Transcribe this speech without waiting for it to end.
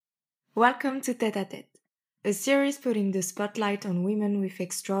Welcome to Tête à Tête, a series putting the spotlight on women with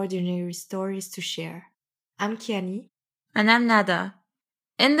extraordinary stories to share. I'm Kiani. And I'm Nada.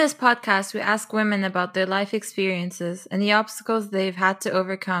 In this podcast, we ask women about their life experiences and the obstacles they've had to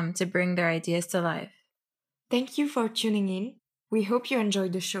overcome to bring their ideas to life. Thank you for tuning in. We hope you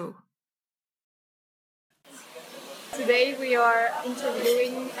enjoyed the show. Today we are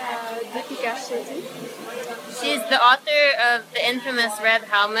interviewing Deepika Shetty. She's the author of the infamous Red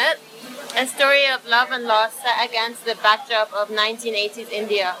Helmet, a story of love and loss set against the backdrop of 1980s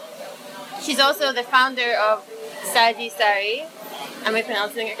India. She's also the founder of Saji Sari. Am I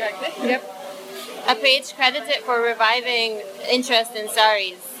pronouncing it correctly? Yep. A page credited for reviving interest in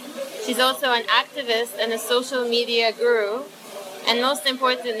saris. She's also an activist and a social media guru. And most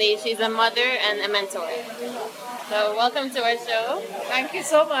importantly, she's a mother and a mentor. So welcome to our show. Thank you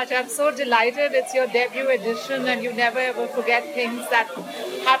so much. I'm so delighted it's your debut edition and you never ever forget things that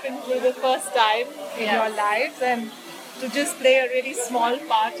happened for the first time in your lives, and to just play a really small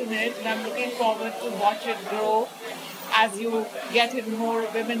part in it. And I'm looking forward to watch it grow as you get in more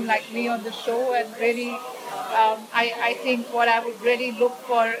women like me on the show. And really, I think what I would really look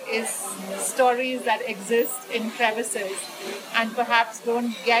for is stories that exist in crevices and perhaps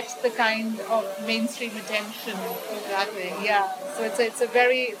don't get the kind of mainstream attention. Exactly. Yeah. So it's a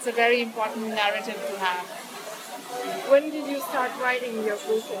very important narrative to have. When did you start writing your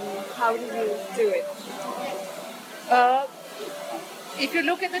book and how did you do it? If you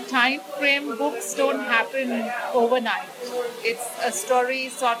look at the time frame, books don't happen overnight. It's a story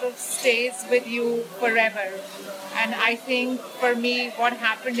sort of stays with you forever. And I think for me, what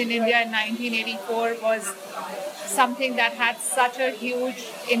happened in India in 1984 was something that had such a huge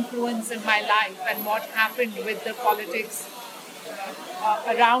influence in my life, and what happened with the politics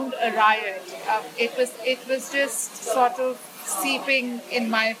around a riot. It was just sort of seeping in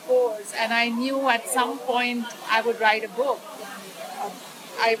my pores, and I knew at some point I would write a book.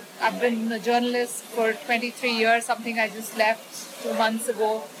 I've been a journalist for 23 years, something I just left 2 months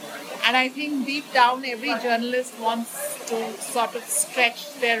ago. And I think deep down, every journalist wants to sort of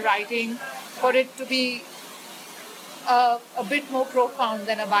stretch their writing for it to be a bit more profound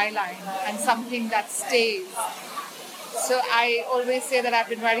than a byline and something that stays. So I always say that I've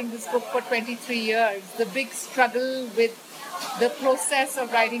been writing this book for 23 years. The big struggle with the process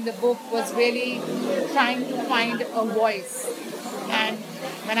of writing the book was really trying to find a voice. And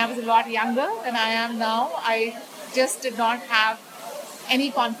when I was a lot younger than I am now, I just did not have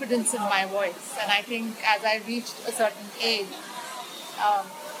any confidence in my voice. And I think as I reached a certain age,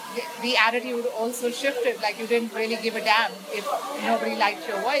 the attitude also shifted. Like, you didn't really give a damn if nobody liked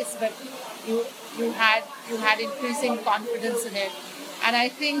your voice, but you had increasing confidence in it. And I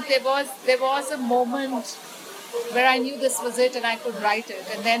think there was a moment where I knew this was it and I could write it.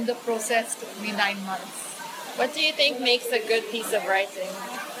 And then the process took me 9 months. What do you think makes a good piece of writing?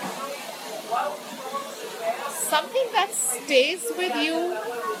 Something that stays with you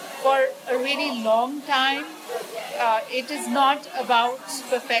for a really long time. It is not about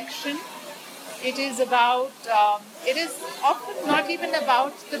perfection. It is about. It is often not even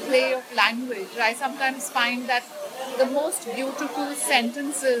about the play of language. I sometimes find that the most beautiful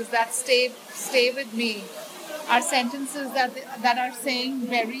sentences that stay with me are sentences that are saying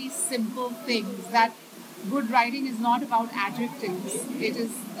very simple things. That good writing is not about adjectives. It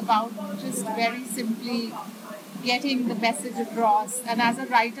is about just very simply getting the message across. And as a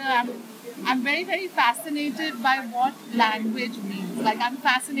writer, I'm very, very fascinated by what language means. Like, I'm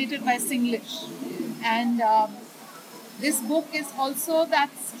fascinated by Singlish. And this book is also that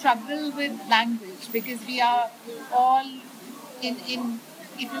struggle with language, because we are all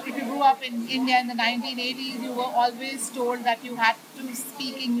if you grew up in India in the 1980s, you were always told that you had to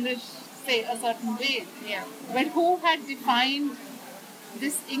speak English, say, a certain way. Yeah. But who had defined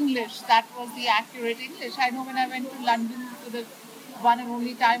this English that was the accurate English? I know when I went to London for the one and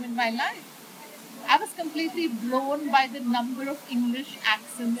only time in my life, I was completely blown by the number of English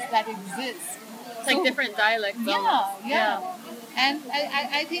accents that exist. It's like different dialects. Yeah. And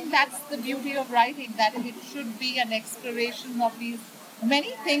I think that's the beauty of writing, that it should be an exploration of these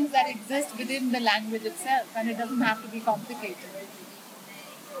many things that exist within the language itself, and it doesn't have to be complicated.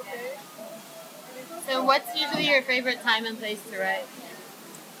 So what's usually your favorite time and place to write?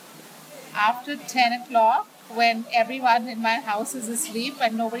 After 10 o'clock, when everyone in my house is asleep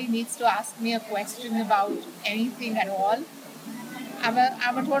and nobody needs to ask me a question about anything at all.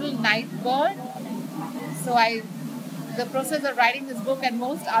 I'm a total night bird. So the process of writing this book and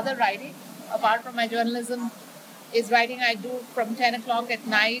most other writing, apart from my journalism, is writing I do from 10 o'clock at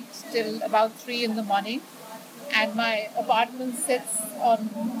night till about 3 in the morning. and my apartment sits on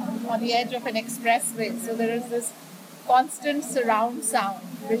the edge of an expressway. So there is this constant surround sound,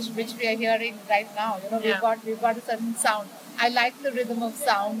 which we are hearing right now. You know, we've got a certain sound. I like the rhythm of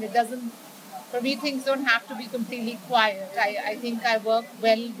sound. It doesn't. For me, things don't have to be completely quiet. I think I work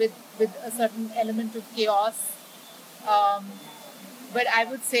well with a certain element of chaos. Um, but I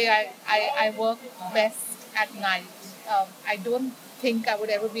would say I work best at night. I don't think I would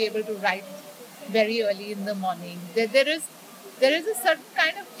ever be able to write very early in the morning. There is a certain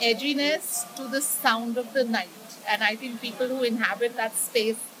kind of edginess to the sound of the night, and I think people who inhabit that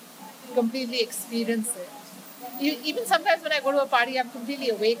space completely experience it. Even sometimes when I go to a party, I'm completely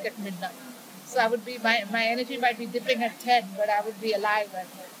awake at midnight. So I would be my energy might be dipping at 10, but I would be alive, and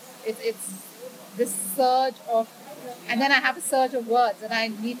it's this surge of, and then I have a surge of words, and I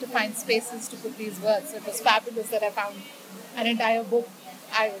need to find spaces to put these words. So it was fabulous that I found an entire book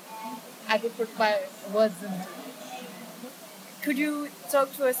I could put my words into. Could you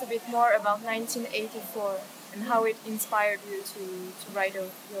talk to us a bit more about 1984 and how it inspired you to write your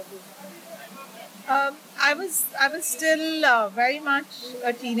book? I was still very much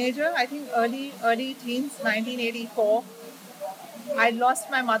a teenager. I think early teens, 1984. I lost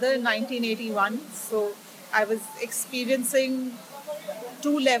my mother in 1981, so I was experiencing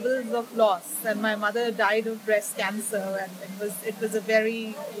two levels of loss. And my mother died of breast cancer, and it was a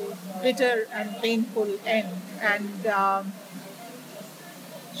very bitter and painful end. And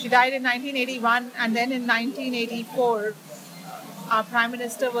she died in 1981, and then in 1984. Our Prime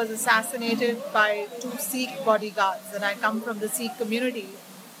Minister was assassinated by two Sikh bodyguards, and I come from the Sikh community.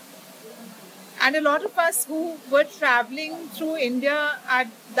 And a lot of us who were traveling through India at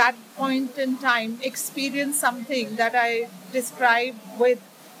that point in time experienced something that I describe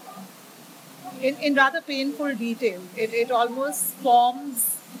in rather painful detail. It almost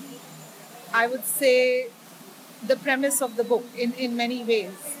forms, I would say, the premise of the book in many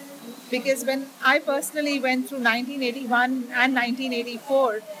ways. Because when I personally went through 1981 and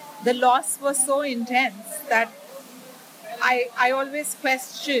 1984, the loss was so intense that I always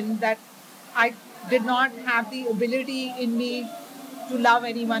questioned that I did not have the ability in me to love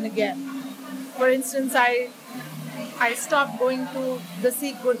anyone again. For instance, I stopped going to the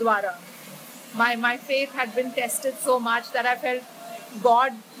Sikh Gurdwara. My faith had been tested so much that I felt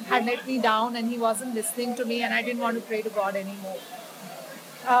God had let me down and He wasn't listening to me, and I didn't want to pray to God anymore.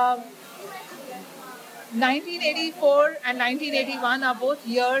 1984 and 1981 are both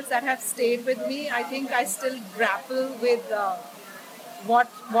years that have stayed with me. I think I still grapple with what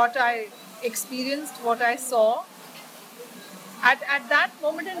I experienced, what I saw. At that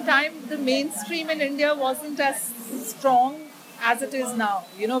moment in time, the mainstream in India wasn't as strong as it is now.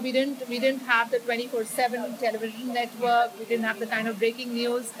 You know, we didn't have the 24/7 television network. We didn't have the kind of breaking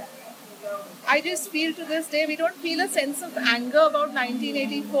news. I just feel to this day we don't feel a sense of anger about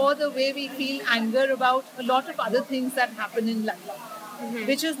 1984 the way we feel anger about a lot of other things that happen in life.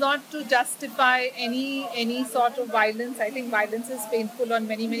 Which is not to justify any sort of violence. I think violence is painful on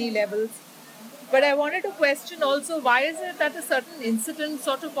many levels. But I wanted to question also, why is it that a certain incident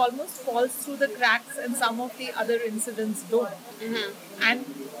sort of almost falls through the cracks and some of the other incidents don't? And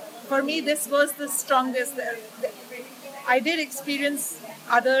for me, this was the strongest. I did experience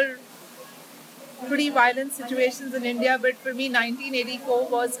other pretty violent situations in India, but for me, 1984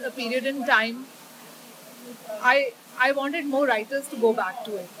 was a period in time. I wanted more writers to go back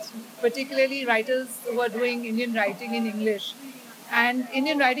to it, particularly writers who are doing Indian writing in English. And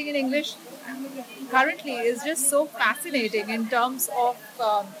Indian writing in English currently is just so fascinating in terms of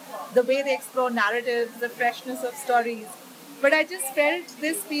the way they explore narratives, the freshness of stories. But I just felt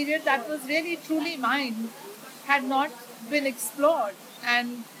this period that was really truly mine had not been explored.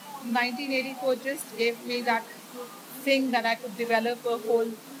 And 1984 just gave me that thing that I could develop a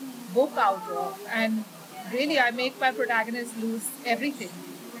whole book out of. And really, I make my protagonist lose everything.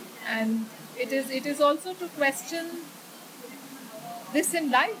 And it is also to question this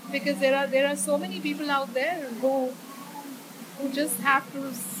in life, because there are so many people out there who just have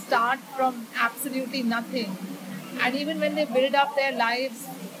to start from absolutely nothing. And even when they build up their lives,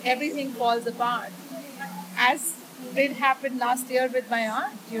 everything falls apart. As did happen last year with my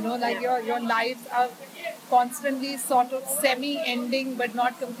aunt, like your lives are constantly sort of semi-ending but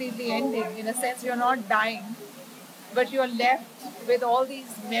not completely ending. In a sense, you're not dying, but you're left with all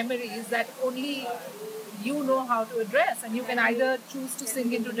these memories that only you know how to address. And you can either choose to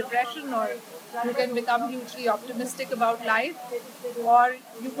sink into depression, or you can become hugely optimistic about life, or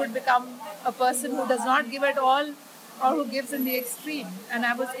you could become a person who does not give at all or who gives in the extreme. And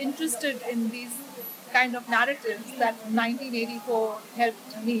I was interested in these kind of narratives that 1984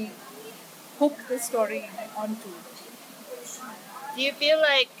 helped me hook the story onto. Do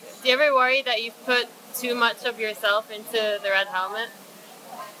you ever worry that you've put too much of yourself into the Red Helmet?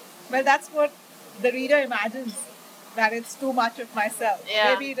 Well, that's what the reader imagines, that it's too much of myself.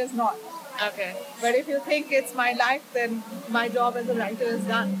 Yeah. Maybe it is not. Okay. But if you think it's my life, then my job as a writer is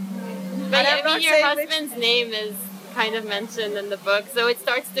done. But And I'm I mean, not your saying which- husband's name is kind of mentioned in the book, so it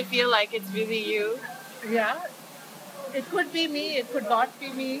starts to feel like it's really you. Yeah, it could be me, it could not be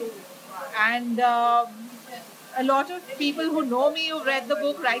me. And a lot of people who know me, who read the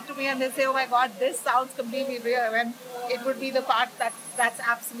book, write to me and they say, oh my God, this sounds completely real. And it would be the part that's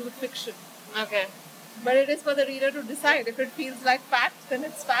absolute fiction. Okay. But it is for the reader to decide. If it feels like fact, then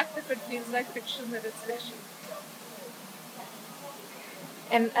it's fact. If it feels like fiction, then it's fiction.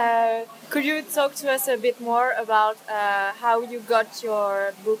 And could you talk to us a bit more about how you got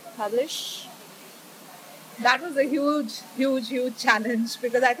your book published? That was a huge challenge,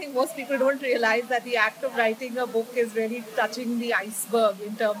 because I think most people don't realize that the act of writing a book is really touching the iceberg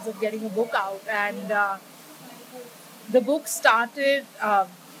in terms of getting a book out. And the book started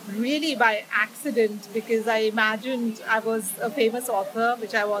really by accident, because I imagined I was a famous author,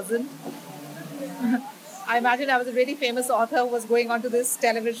 which I wasn't. I imagined I was a really famous author who was going on to this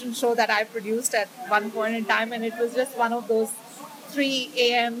television show that I produced at one point in time, and it was just one of those 3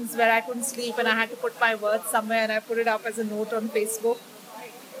 a.m.s where I couldn't sleep and I had to put my words somewhere, and I put it up as a note on Facebook.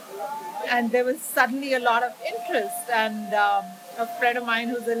 And there was suddenly a lot of interest, and a friend of mine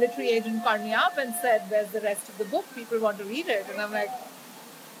who's a literary agent called me up and said, where's the rest of the book? People want to read it. And I'm like,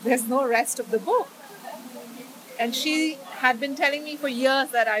 there's no rest of the book. And she had been telling me for years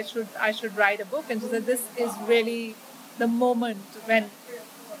that I should write a book, and she said, this is really the moment when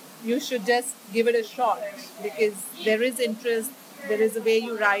you should just give it a shot, because there is interest, there is a way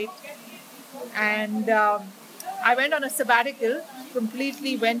you write. And I went on a sabbatical,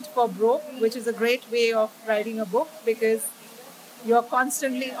 completely went for broke, which is a great way of writing a book, because you're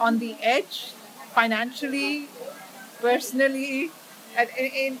constantly on the edge, financially, personally, and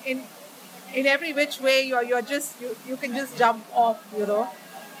in every which way you can just jump off,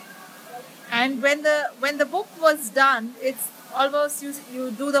 And when the book was done, it's almost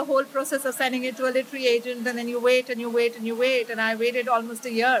you do the whole process of sending it to a literary agent, and then you wait and you wait and you wait. And I waited almost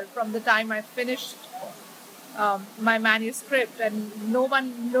a year from the time I finished my manuscript, and no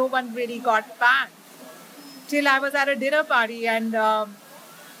one really got back till I was at a dinner party, and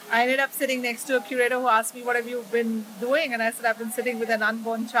I ended up sitting next to a curator who asked me, what have you been doing? And I said, I've been sitting with an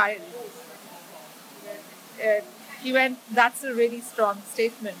unborn child. He went, that's a really strong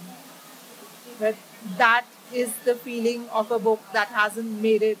statement. But that is the feeling of a book that hasn't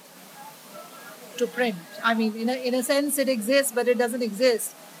made it to print. I mean, in a sense it exists, but it doesn't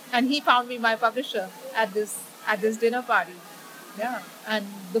exist. And he found me my publisher at this dinner party. Yeah. And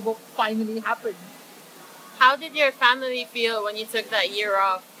the book finally happened. How did your family feel when you took that year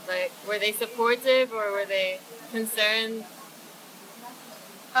off? Like, were they supportive or were they concerned?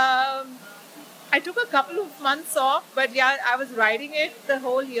 I took a couple of months off, but yeah, I was writing it the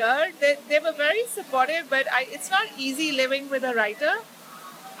whole year. They were very supportive, but it's not easy living with a writer.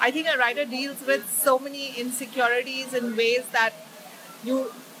 I think a writer deals with so many insecurities in ways that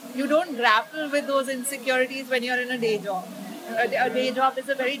you don't grapple with those insecurities when you're in a day job. A day job is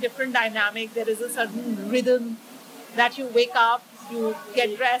a very different dynamic. There is a certain rhythm that you wake up, you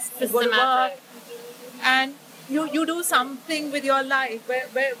get dressed, you go to work, and you do something with your life.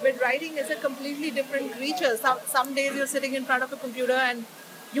 Where writing is a completely different creature. Some days you're sitting in front of a computer and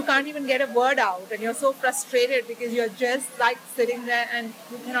you can't even get a word out, and you're so frustrated because you're just like sitting there and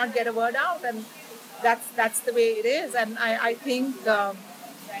you cannot get a word out, and that's the way it is. And I think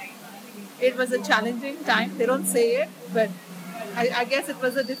it was a challenging time. They don't say it, but I guess it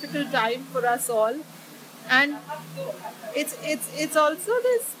was a difficult time for us all. And it's also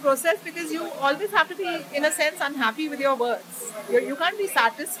this process, because you always have to be, in a sense, unhappy with your words. You can't be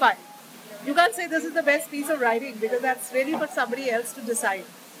satisfied. You can't say this is the best piece of writing, because that's really for somebody else to decide,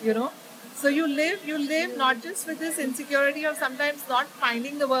 So you live not just with this insecurity of sometimes not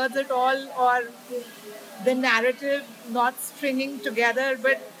finding the words at all, or the narrative not stringing together,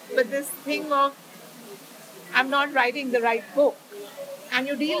 but this thing of, I'm not writing the right book. And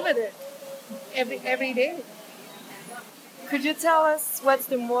you deal with it every day. Could you tell us what's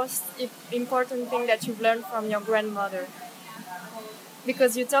the most important thing that you've learned from your grandmother?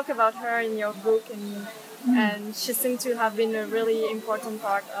 Because you talk about her in your book, and she seemed to have been a really important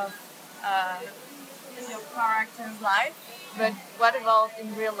part of your character's life. But what about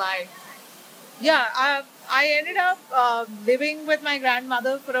in real life? Yeah, I ended up living with my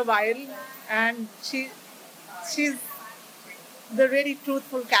grandmother for a while, and she's the really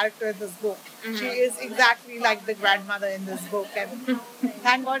truthful character in this book. She is exactly like the grandmother in this book, and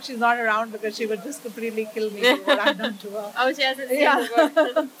thank God she's not around because she would just completely kill me for what I've done to her. Oh, she hasn't seen Yeah.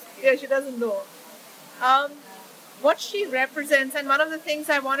 the book. Yeah, she doesn't know. What she represents, and one of the things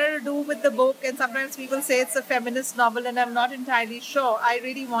I wanted to do with the book, and sometimes people say it's a feminist novel, and I'm not entirely sure. I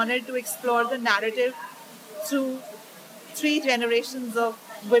really wanted to explore the narrative through 3 generations of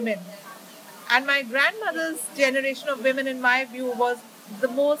women. And my grandmother's generation of women, in my view, was the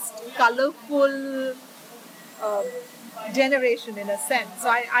most colorful generation in a sense. So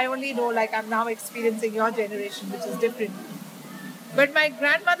I only know, like, I'm now experiencing your generation, which is different. But my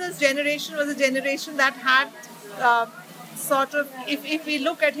grandmother's generation was a generation that had sort of, if we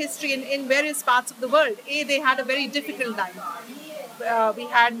look at history in various parts of the world, they had a very difficult life. We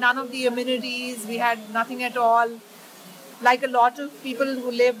had none of the amenities, we had nothing at all. Like a lot of people who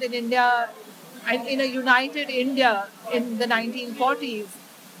lived in India, and in a united India in the 1940s,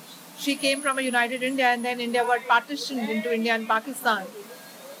 she came from a united India, and then India got partitioned into India and Pakistan.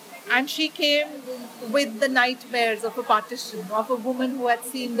 And she came with the nightmares of a partition, of a woman who had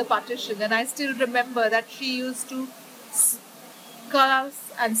seen the partition. And I still remember that she used to curse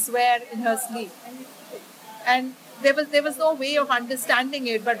and swear in her sleep. And there was no way of understanding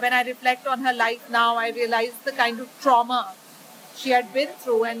it. But when I reflect on her life now, I realize the kind of trauma she had been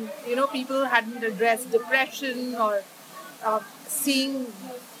through. And, people hadn't addressed depression, or seeing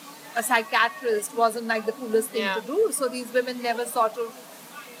a psychiatrist wasn't like the coolest thing to do. So these women never sort of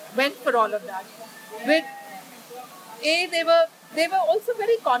went for all of that. But they were also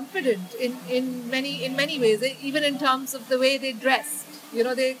very confident in many ways, even in terms of the way they dressed.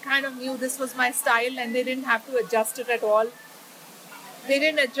 They kind of knew this was my style, and they didn't have to adjust it at all. They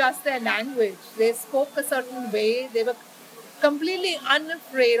didn't adjust their language. They spoke a certain way. They were completely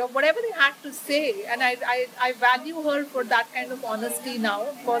unafraid of whatever they had to say. And I value her for that kind of honesty now.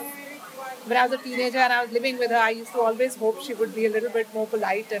 Of course, when I was a teenager and I was living with her, I used to always hope she would be a little bit more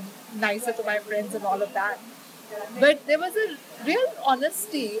polite and nicer to my friends and all of that. But there was a real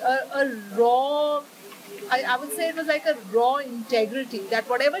honesty, a raw, I would say it was like a raw integrity, that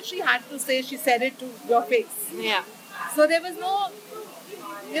whatever she had to say, she said it to your face. Yeah. So there was no,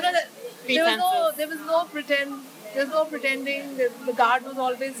 there was no pretending. The guard was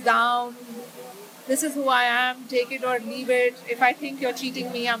always down. This is who I am, take it or leave it. If I think you're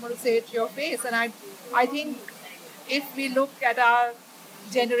cheating me, I'm going to say it to your face. And I think if we look at our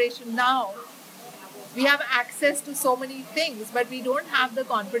generation now, we have access to so many things, but we don't have the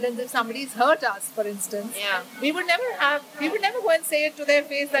confidence. If somebody's hurt us, for instance, we would never go and say it to their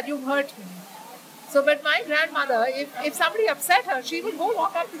face that you've hurt me. So, but my grandmother, if somebody upset her, she would go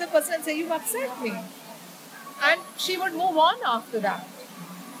walk up to the person and say, you've upset me. And she would move on after that.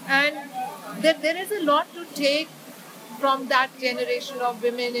 And there is a lot to take from that generation of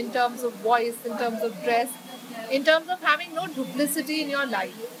women in terms of voice, in terms of dress, in terms of having no duplicity in your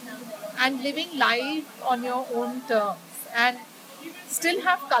life and living life on your own terms and still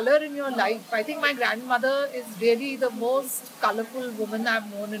have color in your life. I think my grandmother is really the most colorful woman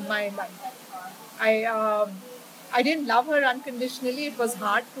I've known in my life. I didn't love her unconditionally. It was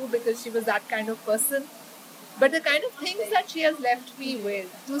hard to, because she was that kind of person. But the kind of things that she has left me with,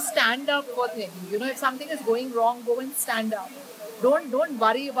 to stand up for things. If something is going wrong, go and stand up. Don't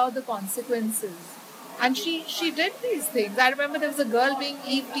worry about the consequences. And she did these things. I remember there was a girl being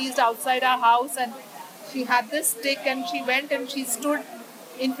eve-teased outside our house, and she had this stick, and she went and she stood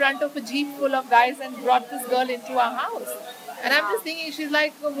in front of a jeep full of guys and brought this girl into our house. And I'm just thinking, she's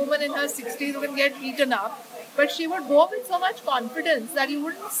like a woman in her 60s who can get beaten up, but she would go with so much confidence that you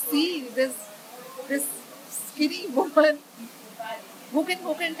wouldn't see this skinny woman who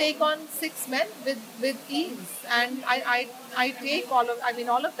can take on 6 men with ease. And I take all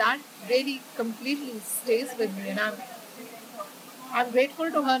of that really completely stays with me, and I'm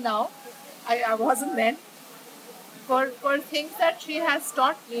grateful to her now. I wasn't then, for things that she has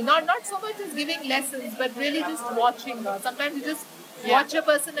taught me. Not so much as giving lessons, but really just watching her. Sometimes you just watch a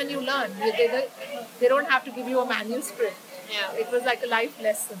person and you learn. They don't have to give you a manuscript. Yeah. It was like a life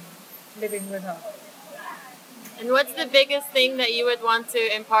lesson living with her. And what's the biggest thing that you would want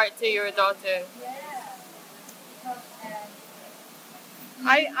to impart to your daughter?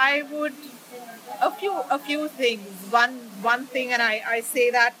 I would a few things. One thing, and I say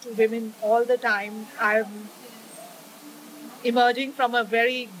that to women all the time. I'm emerging from a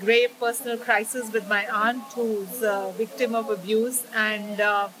very grave personal crisis with my aunt, who's a victim of abuse, and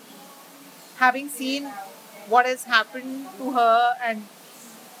having seen what has happened to her and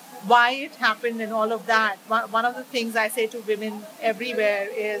why it happened and all of that. One of the things I say to women everywhere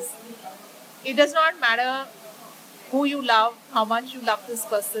is, it does not matter who you love, how much you love this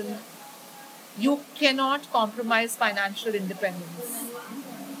person. You cannot compromise financial independence.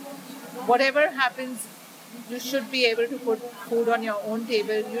 Whatever happens, you should be able to put food on your own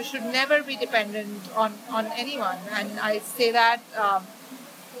table. You should never be dependent on anyone. And I say that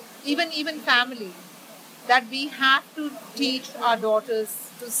even family, that we have to teach our daughters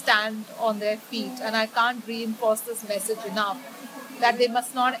to stand on their feet. And I can't reinforce this message enough, that they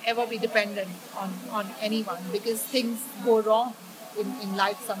must not ever be dependent on anyone, because things go wrong in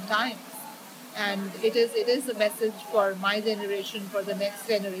life sometimes. And it is a message for my generation, for the next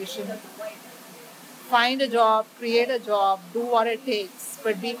generation. Find a job, create a job, do what it takes,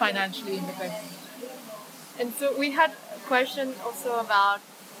 but be financially independent. And so we had a question also about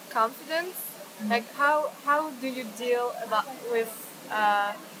confidence. Like how do you deal with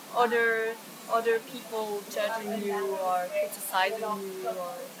other people judging you or criticizing you?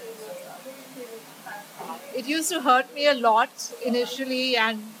 Or It used to hurt me a lot initially,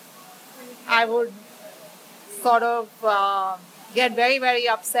 and I would sort of get very, very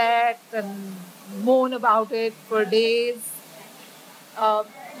upset and moan about it for days.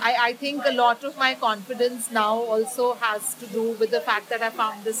 I think a lot of my confidence now also has to do with the fact that I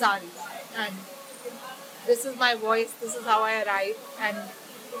found the sari. And this is my voice, this is how I write. And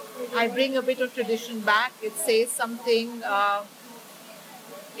I bring a bit of tradition back. It says something.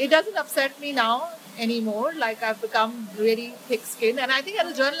 It doesn't upset me now anymore. Like, I've become really thick-skinned. And I think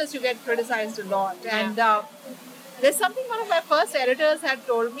as a journalist, you get criticized a lot. And there's something one of my first editors had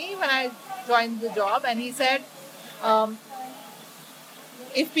told me when I joined the job. And he said,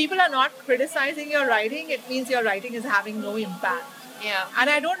 if people are not criticizing your writing, it means your writing is having no impact. Yeah. And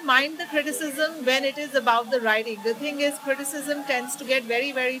I don't mind the criticism when it is about the writing. The thing is, criticism tends to get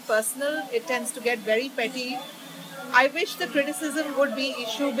very, very personal. It tends to get very petty. I wish the criticism would be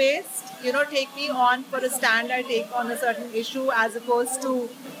issue-based. Take me on for a stand I take on a certain issue, as opposed to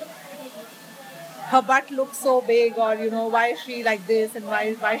her butt looks so big, or why is she like this and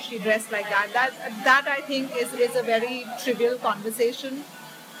why is she dressed like that. That I think is a very trivial conversation,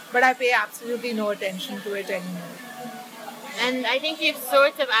 but I pay absolutely no attention to it anymore. And I think you've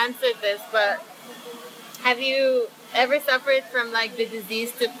sort of answered this, but have you ever suffered from like the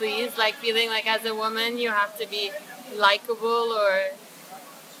disease to please, like feeling like as a woman you have to be likable? Or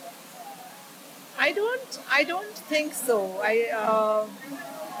I don't think so.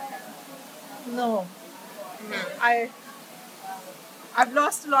 No. I've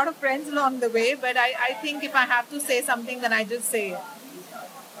lost a lot of friends along the way, but I think if I have to say something, then I just say it.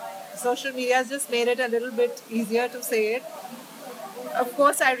 Social media has just made it a little bit easier to say it. Of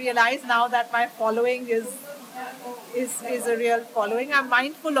course, I realize now that my following is a real following. I'm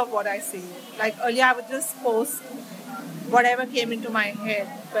mindful of what I say. Like earlier, I would just post whatever came into my head,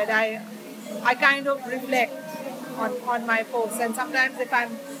 but I kind of reflect on my posts. And sometimes if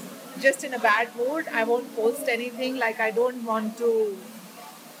I'm just in a bad mood, I won't post anything. Like, I don't want to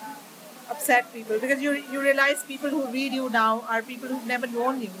upset people, because you realize people who read you now are people who've never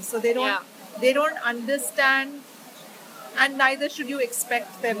known you, so they don't understand, and neither should you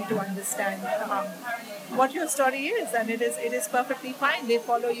expect them to understand what your story is. And it is perfectly fine. They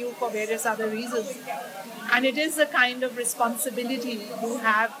follow you for various other reasons, and it is a kind of responsibility you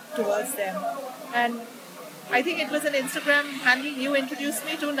have towards them. And I think it was an Instagram handle you introduced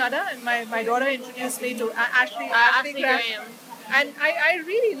me to, Nada, and my daughter introduced me to Ashley Graham. And I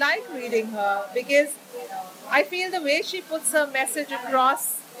really like reading her, because I feel the way she puts her message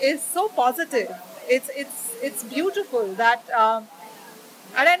across is so positive. It's beautiful that,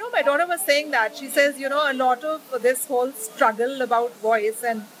 and I know my daughter was saying that. She says, a lot of this whole struggle about voice,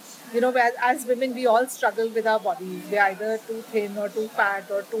 and as women, we all struggle with our bodies. We're either too thin or too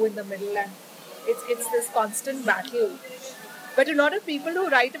fat or too in the middle, and it's this constant battle. But a lot of people who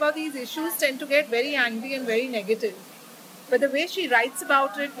write about these issues tend to get very angry and very negative. But the way she writes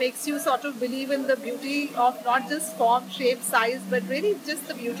about it makes you sort of believe in the beauty of not just form, shape, size, but really just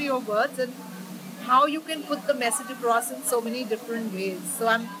the beauty of words and how you can put the message across in so many different ways. So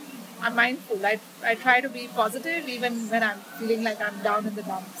I'm mindful. I try to be positive even when I'm feeling like I'm down in the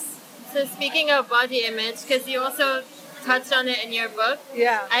dumps. So speaking of body image, because you also touched on it in your book.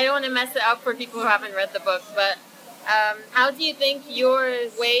 Yeah. I don't want to mess it up for people who haven't read the book, but how do you think your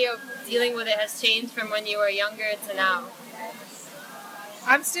way of dealing with it has changed from when you were younger to now?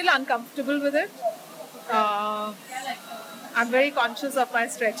 I'm still uncomfortable with it. I'm very conscious of my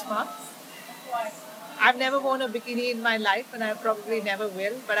stretch marks. I've never worn a bikini in my life, and I probably never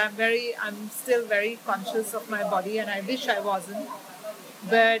will, but I'm still very conscious of my body, and I wish I wasn't.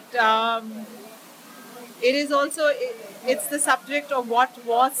 But it is also, it's the subject of what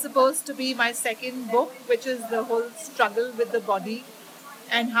was supposed to be my second book, which is the whole struggle with the body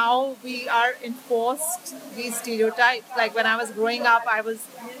and how we are enforced these stereotypes. Like when I was growing up, I was,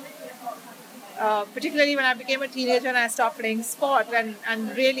 particularly when I became a teenager and I stopped playing sport,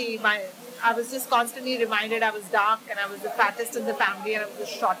 and really I was just constantly reminded I was dark and I was the fattest in the family and I was the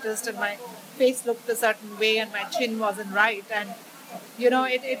shortest and my face looked a certain way and my chin wasn't right. And,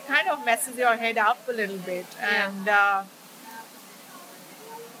 it kind of messes your head up a little bit. And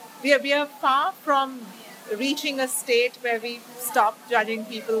we are far from reaching a state where we stop judging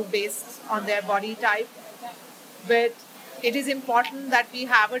people based on their body type. But it is important that we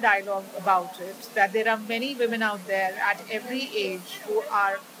have a dialogue about it, that there are many women out there at every age who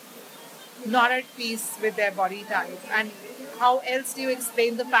are not at peace with their body type. And how else do you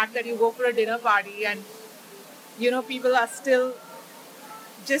explain the fact that you go for a dinner party and, people are still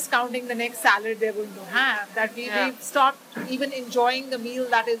just counting the next salad they're going to have, that we've stopped even enjoying the meal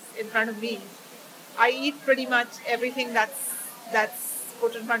that is in front of me. I eat pretty much everything that's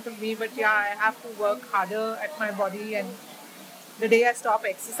put in front of me, but I have to work harder at my body, and the day I stop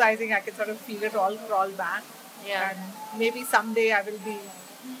exercising, I can sort of feel it all crawl back. Yeah. And maybe someday I will be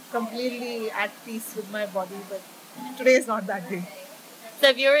completely at peace with my body, but today is not that day. So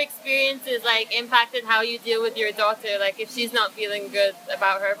have your experiences impacted how you deal with your daughter? Like if she's not feeling good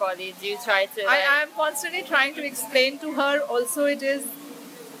about her body, do you try to I'm constantly trying to explain to her also it is,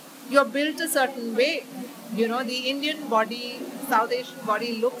 you're built a certain way. The Indian body, South Asian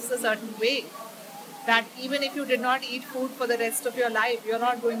body looks a certain way. That even if you did not eat food for the rest of your life, you're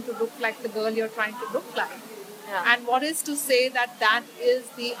not going to look like the girl you're trying to look like. Yeah. And what is to say that is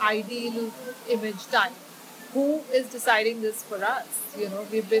the ideal image type? Who is deciding this for us?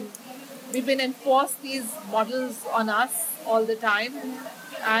 We've been enforced these models on us all the time,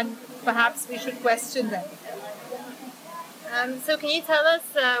 and perhaps we should question them. So can you tell us,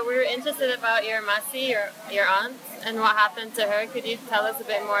 we're interested about your Masi, your aunt, and what happened to her. Could you tell us a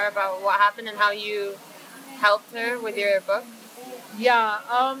bit more about what happened and how you helped her with your book? Yeah,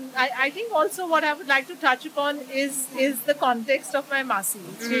 I think also what I would like to touch upon is the context of my Masi.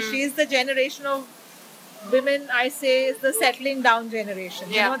 She is the generation of women, I say, is the settling down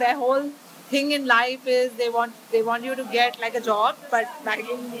generation. Yeah. Their whole thing in life is they want you to get like a job, but like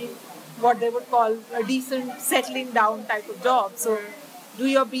what they would call a decent settling down type of job. So do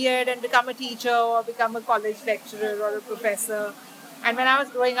your B.Ed and become a teacher or become a college lecturer or a professor. And when I was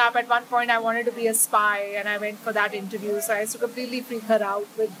growing up, at one point I wanted to be a spy and I went for that interview. So I used to completely freak her out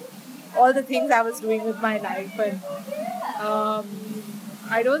with all the things I was doing with my life. And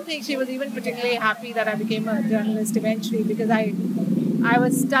I don't think she was even particularly happy that I became a journalist eventually, because I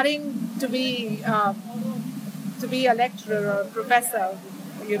was studying to be a lecturer or a professor,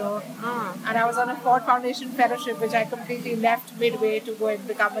 and I was on a Ford Foundation fellowship, which I completely left midway to go and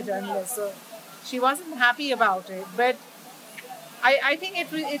become a journalist. So she wasn't happy about it. But I think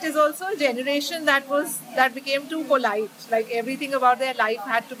it is also a generation that became too polite. Like everything about their life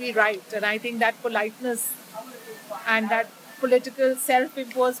had to be right, and I think that politeness and that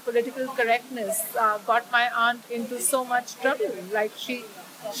self-imposed political correctness got my aunt into so much trouble. Like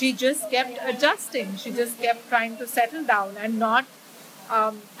she just kept adjusting. She just kept trying to settle down and not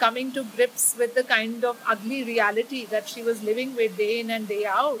coming to grips with the kind of ugly reality that she was living with day in and day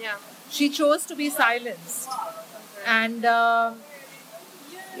out. Yeah. She chose to be silenced. And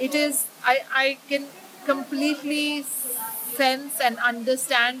it is, I can completely sense and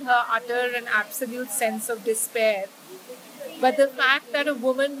understand her utter and absolute sense of despair. But the fact that a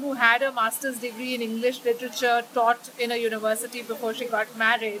woman who had a master's degree in English literature, taught in a university before she got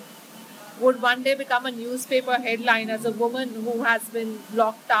married, would one day become a newspaper headline as a woman who has been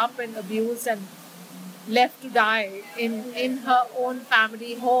locked up and abused and left to die in her own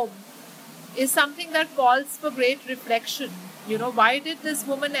family home is something that calls for great reflection. Why did this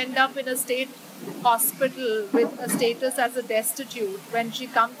woman end up in a state hospital with a status as a destitute when she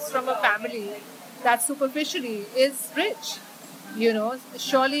comes from a family that superficially is rich?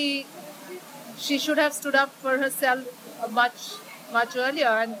 Surely she should have stood up for herself much, much earlier.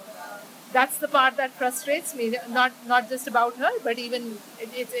 And that's the part that frustrates me. Not just about her, but even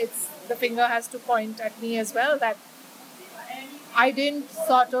it's the finger has to point at me as well, that I didn't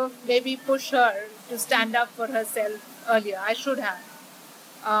sort of maybe push her to stand up for herself earlier. I should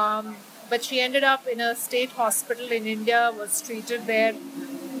have. But she ended up in a state hospital in India, was treated there.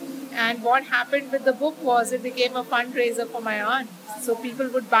 And what happened with the book was it became a fundraiser for my aunt. So people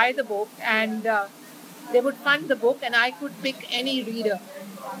would buy the book and they would fund the book, and I could pick any reader.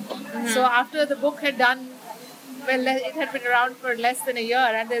 So after the book had done well, it had been around for less than a year,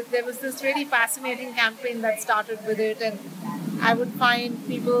 and there was this really fascinating campaign that started with it. And I would find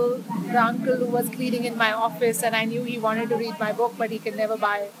people, the uncle who was cleaning in my office, and I knew he wanted to read my book, but he could never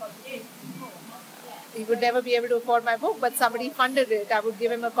buy it. He would never be able to afford my book, but somebody funded it. I would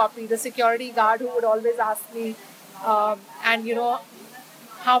give him a copy. The security guard who would always ask me, and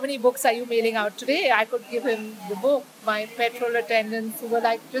how many books are you mailing out today? I could give him the book. My petrol attendants who were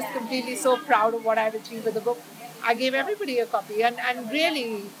like just completely so proud of what I've achieved with the book. I gave everybody a copy. And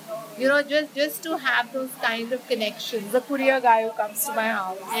really, just to have those kind of connections. The courier guy who comes to my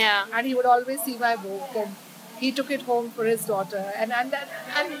house. Yeah. And he would always see my book, and he took it home for his daughter. And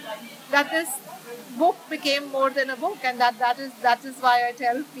that this book became more than a book, and that is why I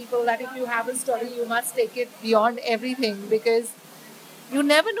tell people that if you have a story, you must take it beyond everything, because you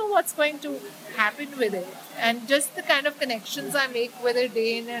never know what's going to happen with it. And just the kind of connections I make with it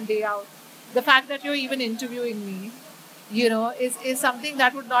day in and day out, the fact that you're even interviewing me, is something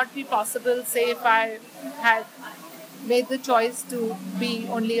that would not be possible, say, if I had made the choice to be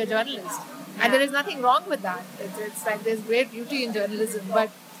only a journalist. And there is nothing wrong with that. It's like there's great beauty in journalism,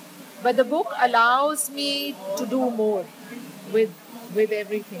 but the book allows me to do more with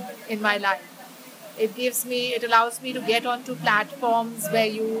everything in my life. It allows me to get onto platforms where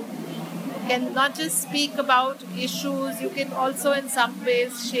you can not just speak about issues, you can also in some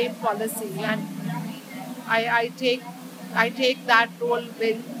ways shape policy. And I take that role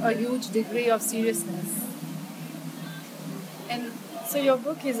with a huge degree of seriousness. And so your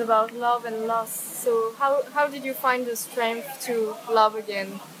book is about love and loss. So how did you find the strength to love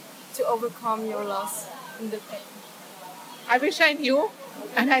again, to overcome your loss and the pain? I wish I knew.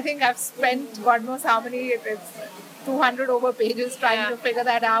 And I think I've spent God knows how many, it's 200 over pages trying to figure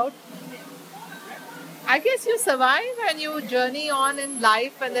that out. I guess you survive and you journey on in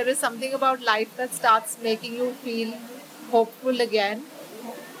life, and there is something about life that starts making you feel hopeful again.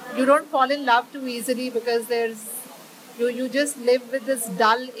 You don't fall in love too easily because you just live with this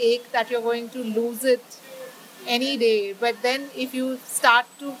dull ache that you're going to lose it any day. But then if you start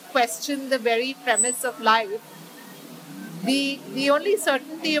to question the very premise of life, the only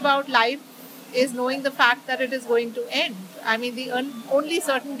certainty about life is knowing the fact that it is going to end. I mean, the only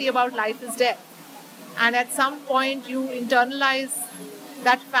certainty about life is death. And at some point you internalize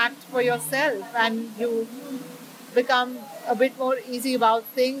that fact for yourself and you become a bit more easy about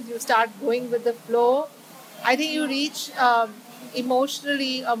things. You start going with the flow. I think you reach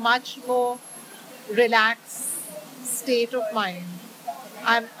emotionally a much more relaxed state of mind.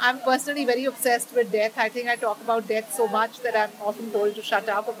 I'm personally very obsessed with death. I think I talk about death so much that I'm often told to shut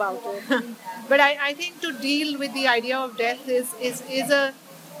up about it. But I think to deal with the idea of death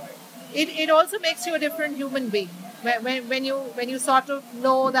it also makes you a different human being. When you sort of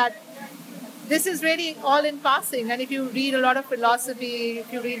know that this is really all in passing, and if you read a lot of philosophy,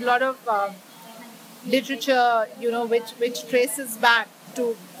 if you read a lot of literature, which traces back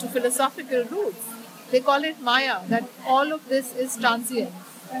to philosophical roots. They call it Maya, that all of this is transient.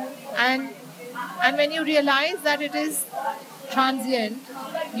 And when you realize that it is transient,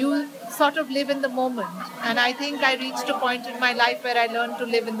 you sort of live in the moment. And I think I reached a point in my life where I learned to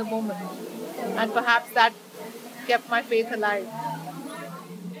live in the moment. And perhaps that kept my faith alive.